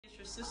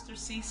your sister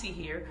CeCe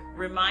here,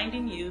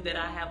 reminding you that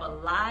I have a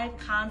live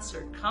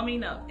concert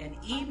coming up, an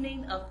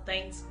evening of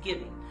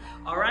Thanksgiving.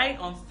 All right,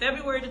 on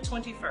February the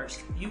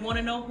 21st. You want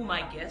to know who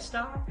my guests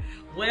are?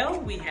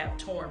 Well, we have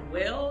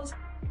Tauren,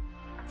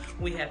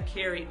 we have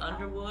Carrie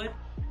Underwood.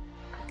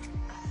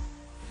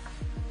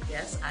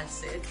 Yes, I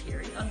said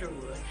Carrie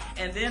Underwood.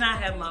 And then I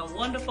have my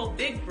wonderful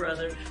big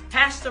brother,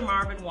 Pastor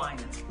Marvin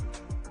Winans.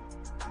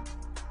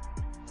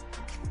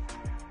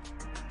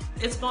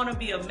 It's going to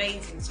be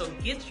amazing, so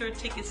get your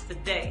tickets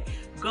today.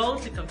 Go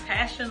to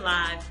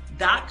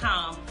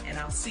CompassionLive.com and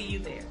I'll see you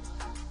there.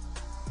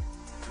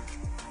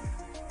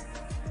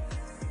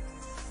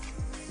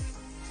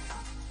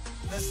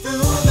 Let's do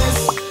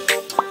this.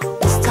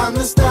 It's time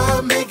to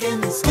stop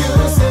making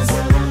excuses.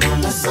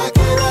 Let's suck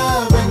it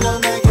up and go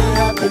make it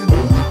happen.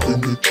 The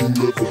only thing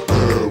that you'll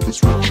ever have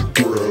is what you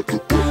grab. The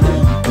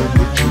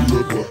only thing that you'll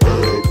ever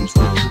have is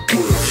what you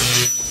grab.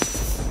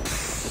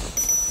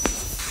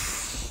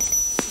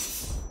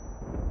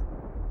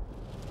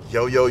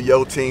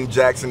 Yo, Team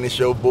Jackson, it's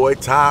your boy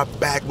Ty,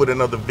 back with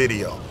another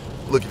video.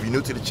 Look, if you're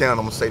new to the channel,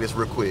 I'm gonna say this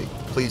real quick.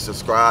 Please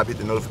subscribe, hit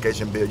the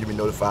notification bell. You'll be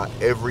notified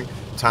every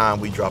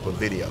time we drop a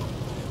video.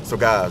 So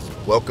guys,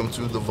 welcome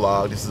to the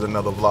vlog. This is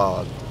another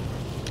vlog.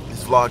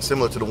 This vlog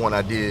similar to the one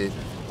I did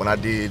when I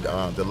did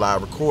the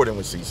live recording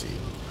with CeCe.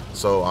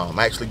 So I'm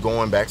actually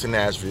going back to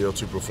Nashville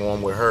to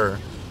perform with her,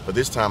 but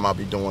this time I'll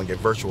be doing a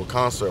virtual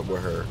concert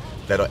with her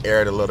that'll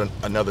air at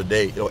another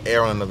date. It'll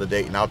air on another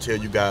date, and I'll tell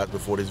you guys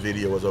before this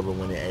video is over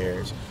when it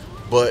airs.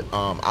 But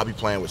I'll be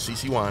playing with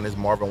CeCe Winans,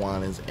 Marvin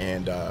Winans,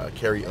 and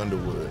Carrie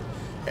Underwood.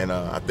 And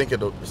I think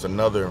it's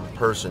another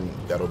person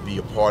that'll be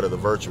a part of the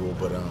virtual,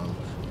 but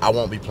I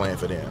won't be playing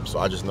for them. So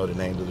I just know the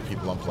names of the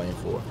people I'm playing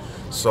for.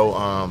 So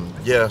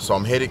yeah, so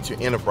I'm headed to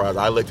Enterprise.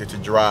 I elected to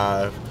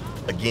drive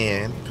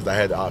again because I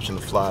had the option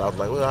to fly. I was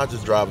like, well, I'll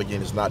just drive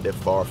again. It's not that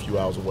far, a few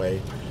hours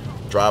away.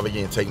 Drive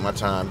again, take my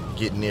time,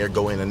 get in there,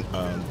 go in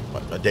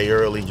a day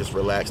early, just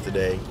relax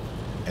today,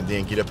 and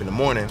then get up in the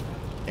morning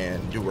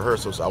and do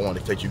rehearsals. So I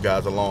wanted to take you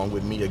guys along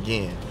with me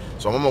again.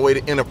 So I'm on my way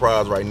to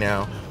Enterprise right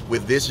now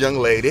with this young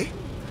lady.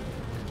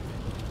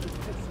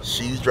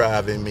 She's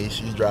driving me.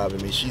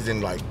 She's in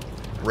like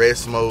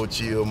rest mode,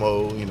 chill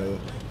mode. You know,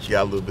 she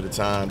got a little bit of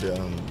time to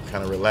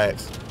kind of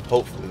relax.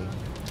 Hopefully,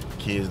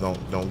 kids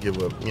don't give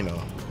her, you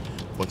know,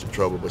 a bunch of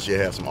trouble, but she'll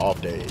have some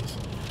off days.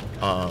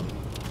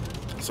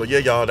 So yeah,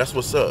 y'all, that's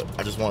what's up.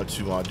 I just wanted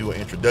to do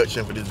an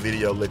introduction for this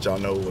video, let y'all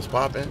know what's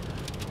popping,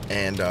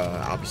 and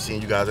I'll be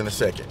seeing you guys in a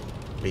second.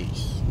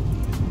 Peace.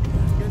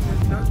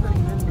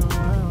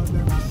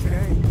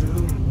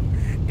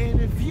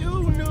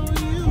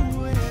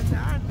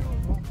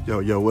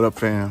 Yo, what up,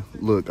 fam?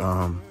 Look,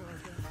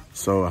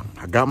 so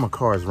I got my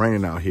car. It's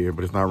raining out here,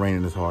 but it's not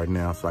raining as hard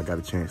now, so I got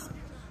a chance.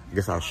 I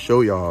guess I'll show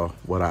y'all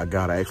what I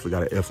got. I actually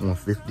got an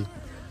F-150,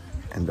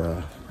 and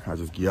I'll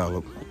just give y'all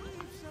a.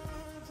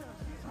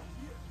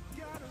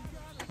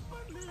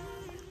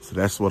 So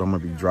that's what I'm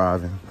gonna be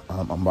driving.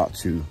 I'm about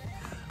to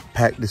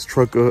pack this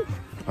truck up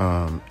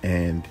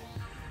and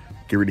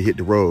get ready to hit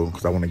the road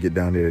because I want to get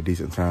down there at a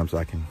decent time so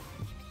I can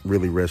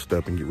really rest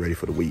up and get ready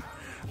for the week.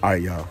 All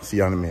right, y'all. See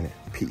y'all in a minute.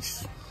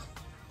 Peace.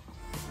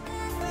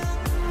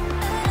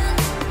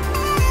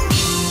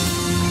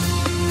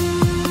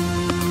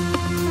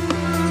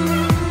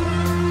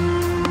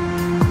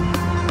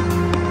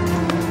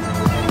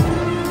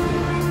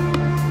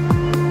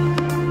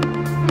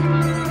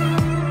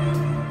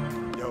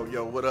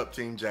 What up,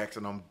 Team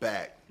Jackson? I'm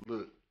back.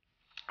 Look,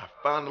 I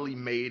finally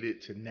made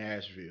it to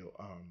Nashville.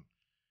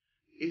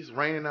 It's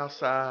raining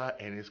outside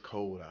and it's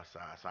cold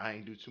outside, so I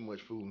ain't do too much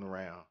fooling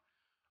around.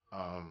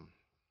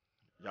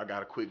 Y'all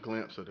got a quick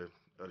glimpse of the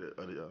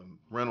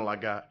rental I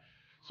got.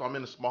 So I'm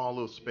in a small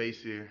little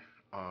space here.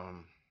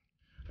 I'll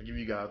give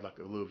you guys like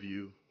a little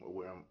view of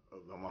where I'm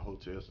of my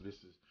hotel. So this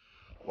is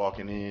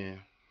walking in,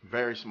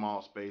 very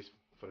small space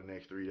for the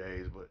next 3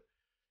 days, but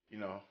you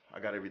know, I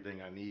got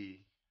everything I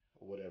need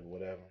or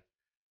whatever.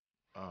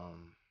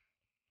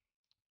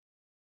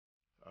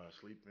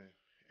 Sleeping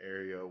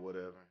area or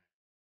whatever.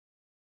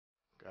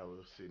 Got a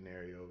little sitting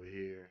area over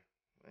here.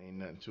 Ain't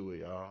nothing to it,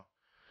 y'all.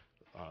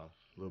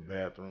 Little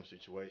bathroom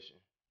situation.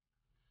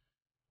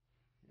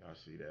 Y'all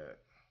see that?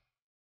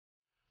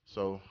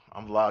 So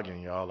I'm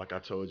vlogging, y'all. Like I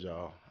told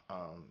y'all,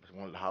 just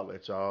wanted to holler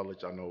at y'all,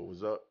 let y'all know what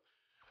was up.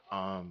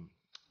 I'm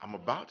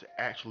about to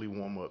actually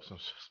warm up some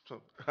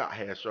I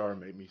had Shara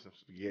make me some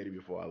spaghetti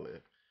before I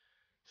left.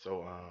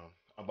 So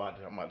I'm about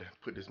to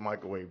put this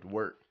microwave to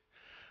work.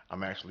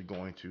 I'm actually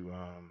going to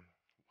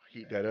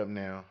heat that up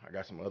now. I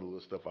got some other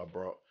little stuff I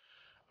brought.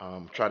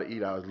 Try to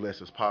eat out as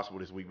less as possible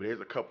this week, but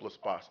there's a couple of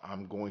spots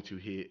I'm going to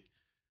hit,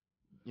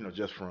 you know,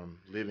 just from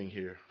living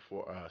here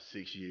for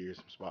 6 years,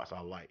 some spots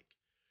I like.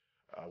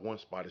 One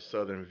spot is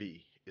Southern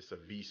V. It's a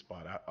V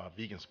spot, a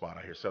vegan spot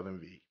out here, Southern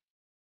V.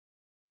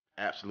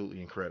 Absolutely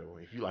incredible.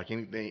 If you like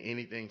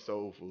anything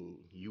soul food,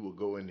 you will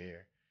go in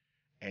there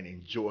and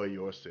enjoy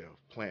yourself.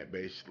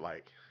 Plant-based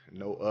like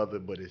no other,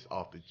 but it's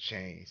off the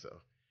chain.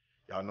 So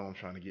y'all know I'm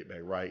trying to get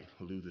back right,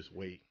 lose this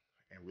weight,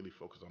 and really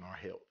focus on our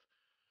health.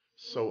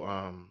 So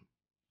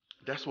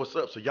that's what's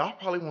up. So y'all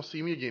probably won't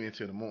see me again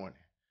until the morning.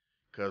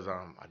 Cause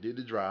I did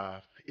the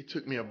drive. It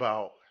took me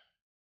about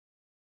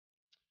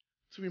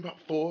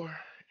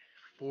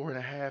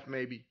 4.5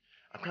 maybe.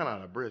 I'm kind of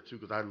out of breath too,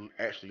 because I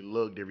actually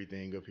lugged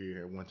everything up here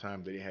at one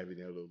time. They didn't have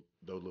any of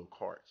those little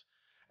carts,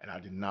 and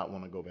I did not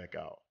want to go back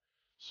out.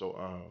 So,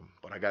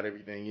 but I got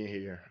everything in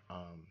here.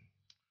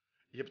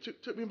 Yeah,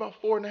 it took me about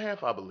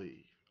 4.5, I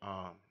believe.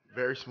 Um,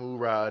 Very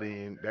smooth ride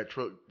in. That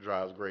truck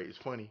drives great. It's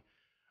funny.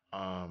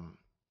 Um,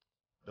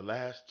 the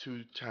last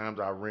two times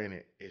I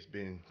rented, it's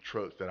been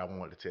trucks that I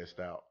wanted to test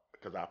out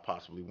because I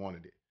possibly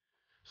wanted it.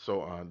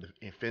 So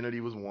the Infinity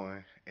was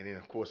one, and then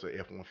of course the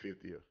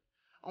F-150.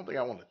 I don't think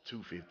I want a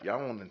 250. I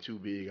don't want it too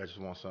big. I just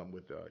want something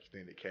with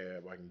extended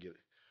cab. I can get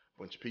a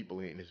bunch of people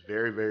in. It's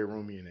very, very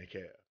roomy in that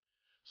cab.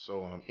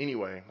 So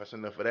anyway, that's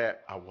enough of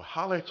that. I will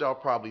holler at y'all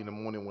probably in the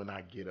morning when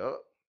I get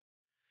up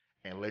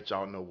and let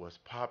y'all know what's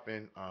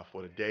popping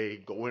for the day.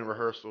 Go in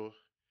rehearsal,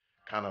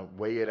 kind of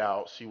weigh it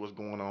out, see what's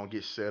going on,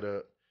 get set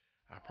up.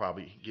 I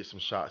probably get some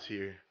shots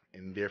here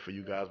and there for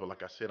you guys. But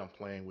like I said, I'm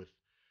playing with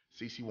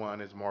CeCe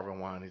Winans, Marvin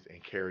Winans,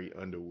 and Carrie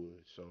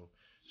Underwood. So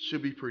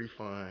should be pretty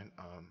fun.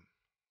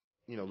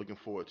 Looking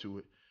forward to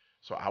it.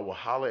 So I will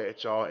holler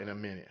at y'all in a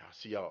minute. I'll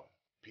see y'all.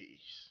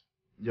 Peace.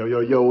 Yo,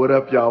 yo, yo, what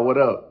up, y'all? What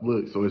up?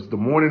 Look, so it's the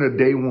morning of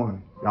day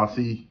one. Y'all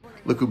see?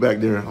 Look who back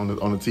there on the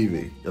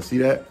TV. Y'all see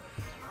that?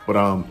 But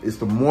it's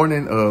the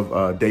morning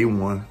of day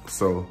one.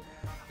 So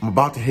I'm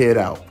about to head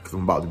out because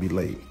I'm about to be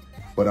late.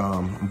 But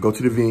I'm gonna go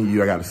to the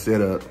venue. I got to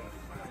set up,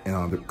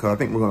 and because I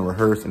think we're gonna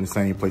rehearse in the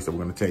same place that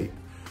we're gonna tape.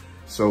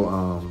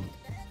 So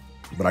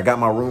but I got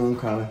my room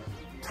kind of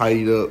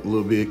tidied up a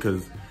little bit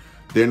because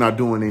they're not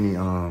doing any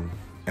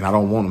and I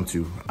don't want them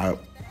to. I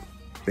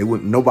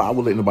would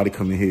let nobody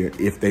come in here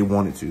if they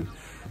wanted to,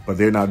 but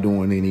they're not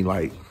doing any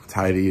like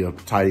tidy up.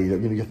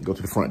 You have to go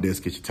to the front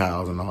desk, get your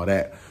towels and all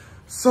that.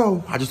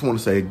 So I just want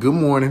to say good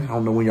morning. I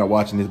don't know when y'all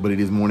watching this, but it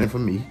is morning for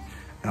me.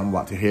 And I'm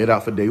about to head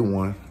out for day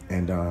one,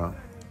 and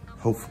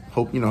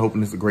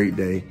hoping it's a great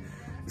day.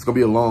 It's gonna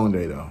be a long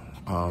day though.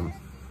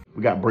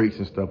 We got breaks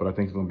and stuff, but I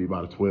think it's gonna be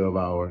about a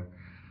 12-hour.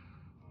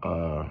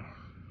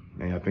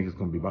 And I think it's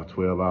gonna be about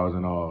 12 hours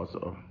in all.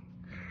 So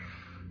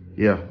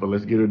yeah, but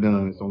let's get it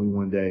done. It's only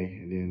one day,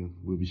 and then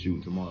we'll be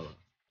shooting tomorrow.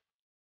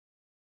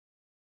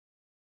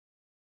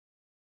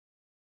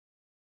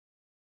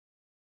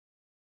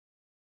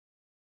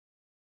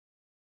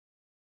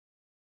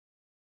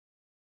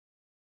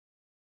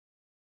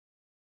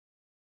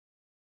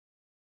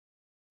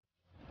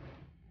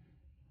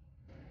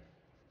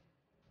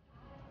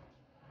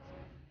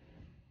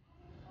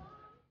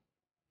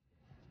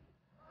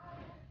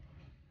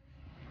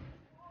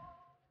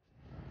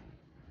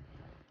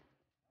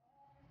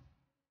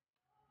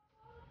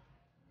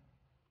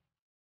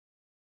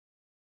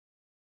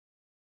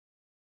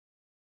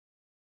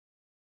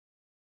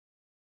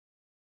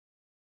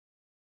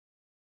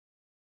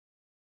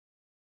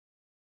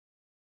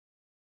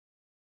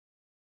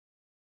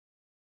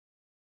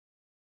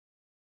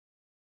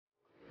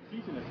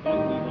 She's in a state league.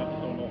 I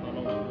just don't know how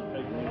long she's gonna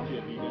take when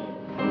she'll be done.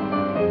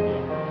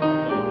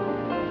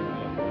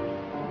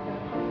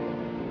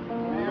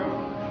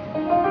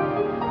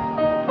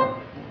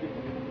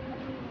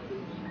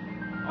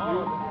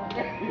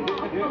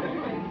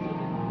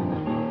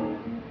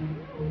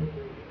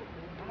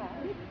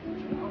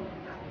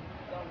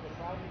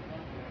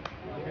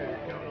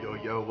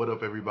 Yo, what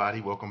up, everybody?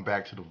 Welcome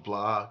back to the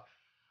vlog.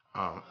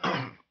 Um,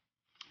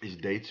 it's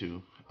day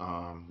two,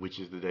 which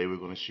is the day we're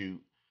gonna shoot.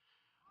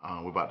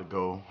 We're about to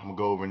go. I'm gonna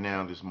go over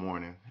now this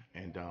morning,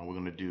 and we're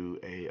gonna do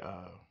a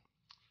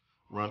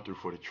run through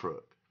for the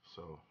truck.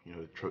 So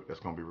the truck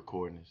that's gonna be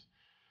recording this.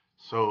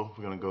 So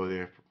we're gonna go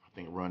there. I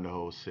think run the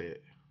whole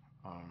set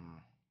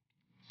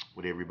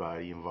with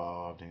everybody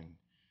involved and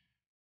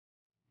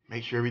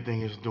make sure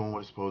everything is doing what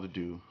it's supposed to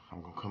do.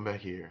 I'm gonna come back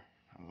here.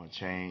 I'm gonna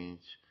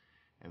change,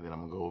 and then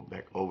I'm gonna go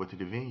back over to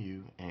the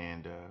venue,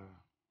 and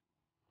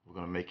we're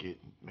gonna make it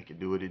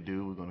do what it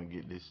do. We're gonna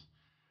get this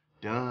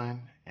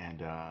done,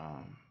 and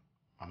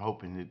I'm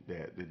hoping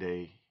that the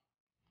day.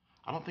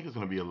 I don't think it's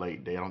gonna be a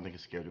late day. I don't think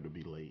it's scheduled to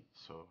be late.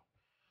 So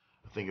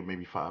I think it may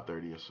be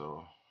 5:30 or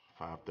so.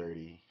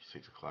 5:30,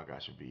 6 o'clock. I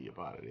should be up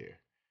out of there.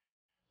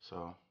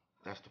 So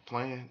that's the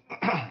plan.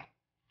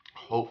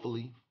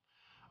 Hopefully,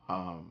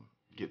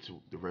 get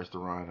to the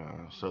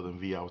restaurant, Southern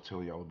V. I was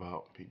telling y'all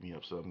about. Pick me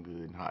up something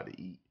good and hot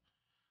to eat.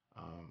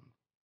 Um,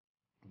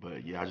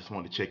 but yeah, I just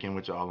wanted to check in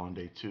with y'all on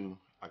day two.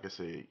 Like I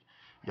said,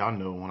 y'all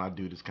know when I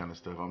do this kind of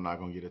stuff, I'm not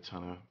gonna get a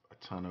ton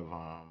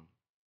of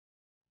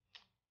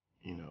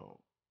you know,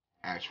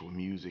 actual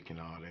music and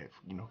all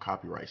that,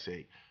 copyright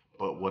sake.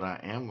 But what I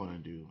am gonna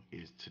do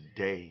is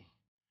today,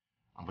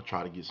 I'm gonna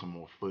try to get some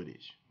more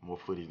footage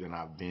than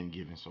I've been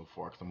given so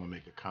far, because I'm gonna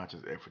make a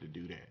conscious effort to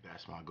do that.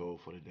 That's my goal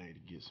for the day,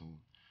 to get some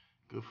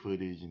good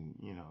footage and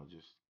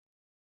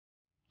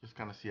just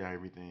kind of see how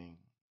everything,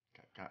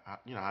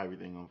 how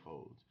everything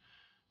unfolds.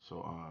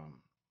 So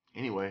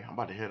anyway, I'm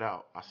about to head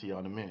out. I'll see y'all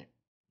in a minute.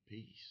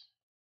 Peace.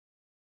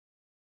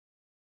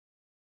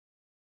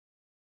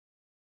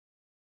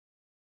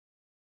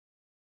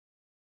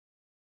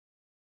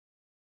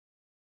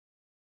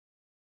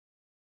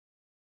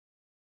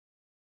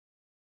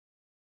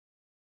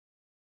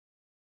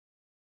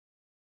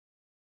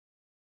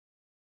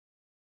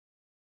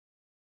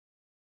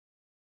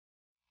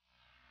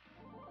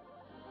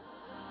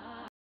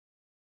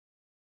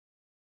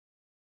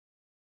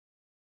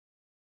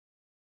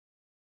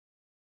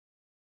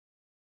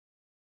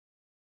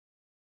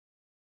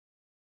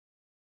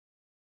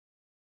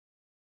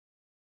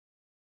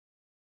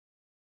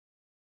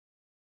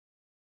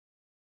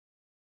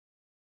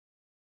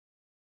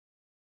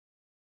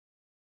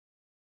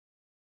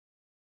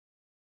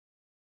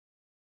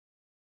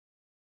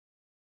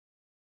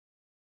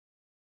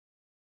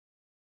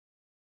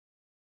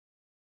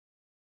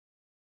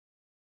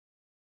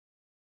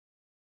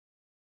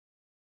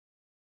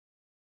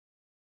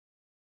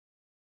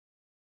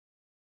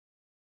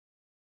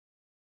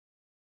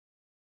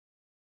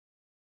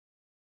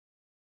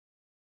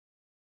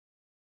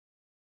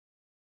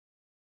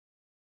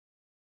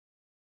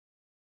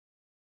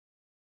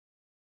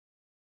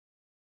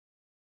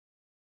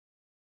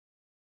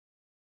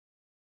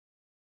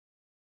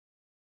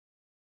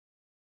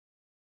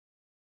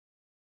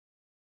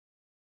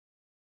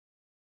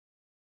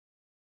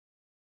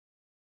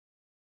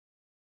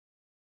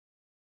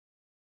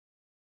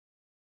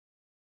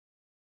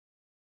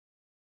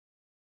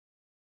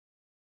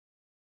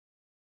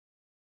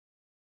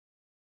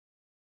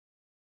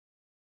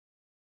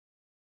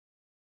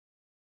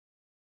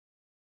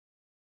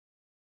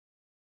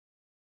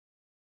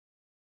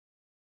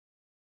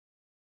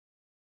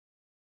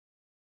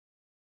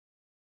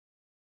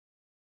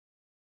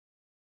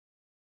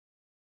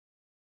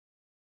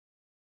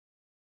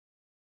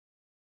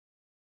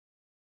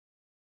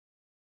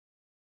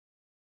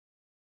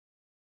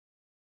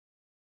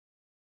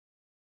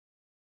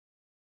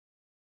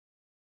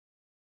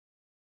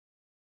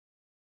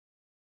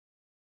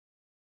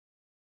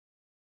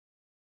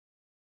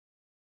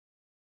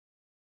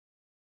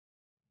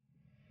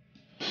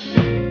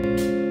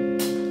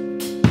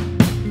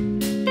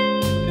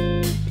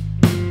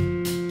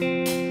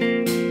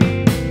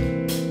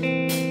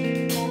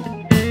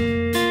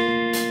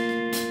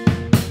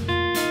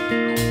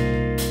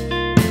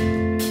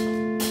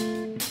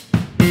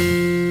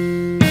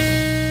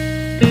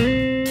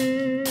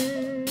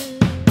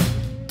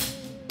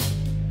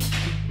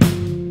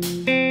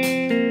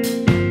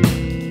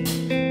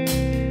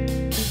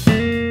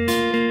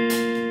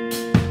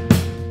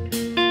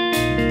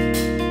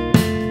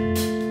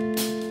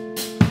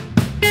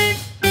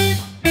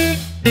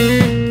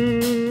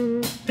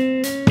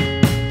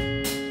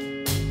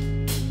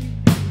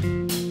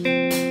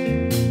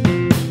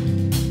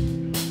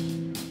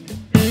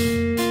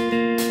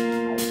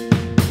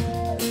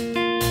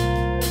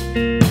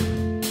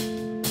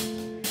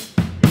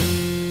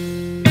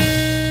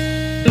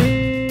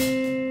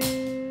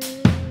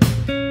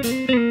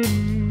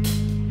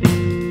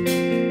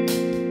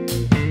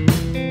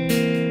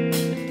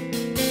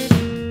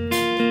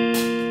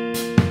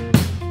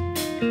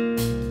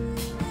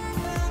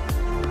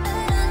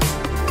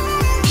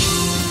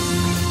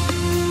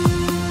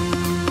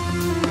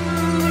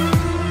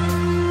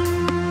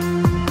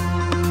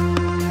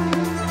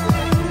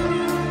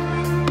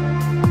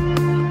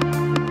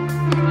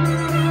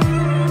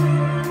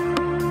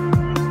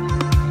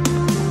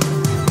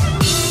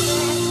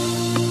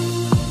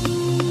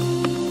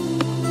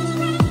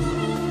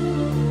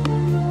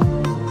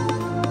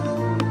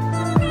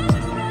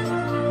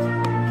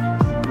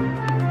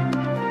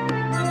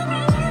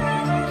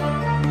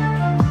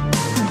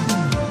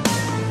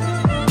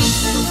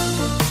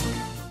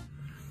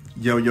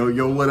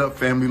 Yo, what up,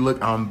 family?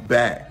 Look, I'm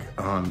back.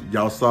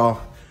 Y'all saw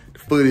the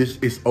footage.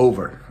 It's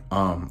over.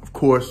 Of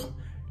course,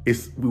 we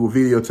were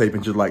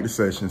videotaping just like the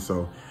session,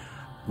 so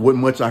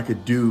wasn't much I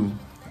could do.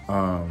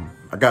 I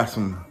got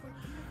some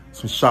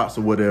shots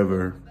or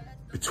whatever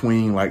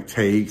between like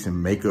takes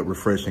and makeup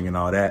refreshing and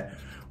all that.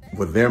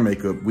 With their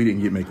makeup, we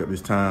didn't get makeup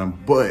this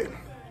time, but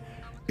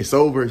it's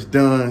over, it's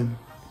done.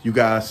 You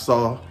guys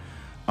saw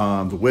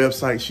the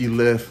website she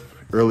left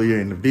earlier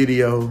in the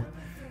video.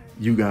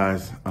 You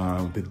guys,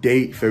 the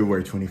date,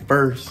 February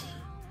 21st.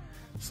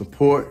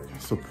 Support.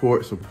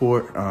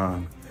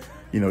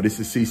 You know, this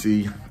is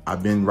CeCe.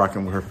 I've been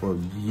rocking with her for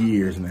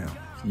years now.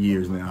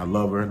 I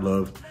love her,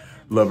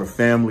 love her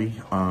family.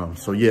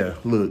 So yeah,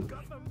 look,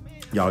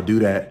 y'all do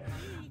that.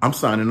 I'm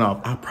signing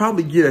off. I'll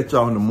probably get at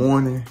y'all in the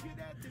morning.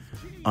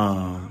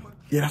 Yeah,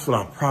 that's what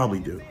I'll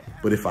probably do.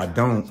 But if I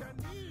don't,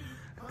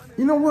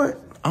 you know what?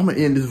 I'm gonna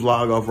end this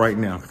vlog off right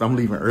now because I'm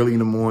leaving early in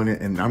the morning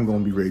and I'm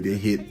gonna be ready to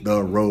hit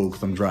the road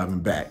because I'm driving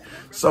back.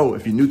 So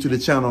if you're new to the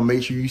channel,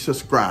 make sure you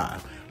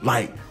subscribe,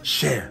 like,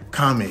 share,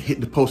 comment,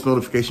 hit the post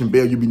notification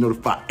bell. You'll be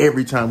notified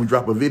every time we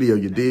drop a video,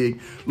 you dig?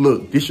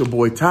 Look, this your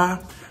boy Ty.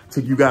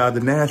 Took you guys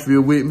to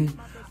Nashville with me.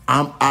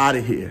 I'm out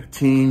of here.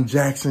 Team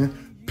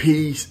Jackson,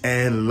 peace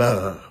and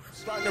love.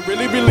 Starting to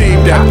really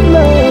believe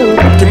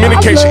that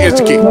communication is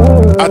the key.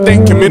 I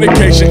think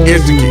communication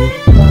is the key.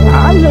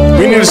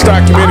 We need to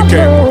start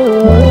communicating more.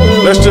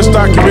 Let's just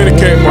start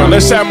communicating more.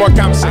 Let's have more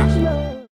conversation.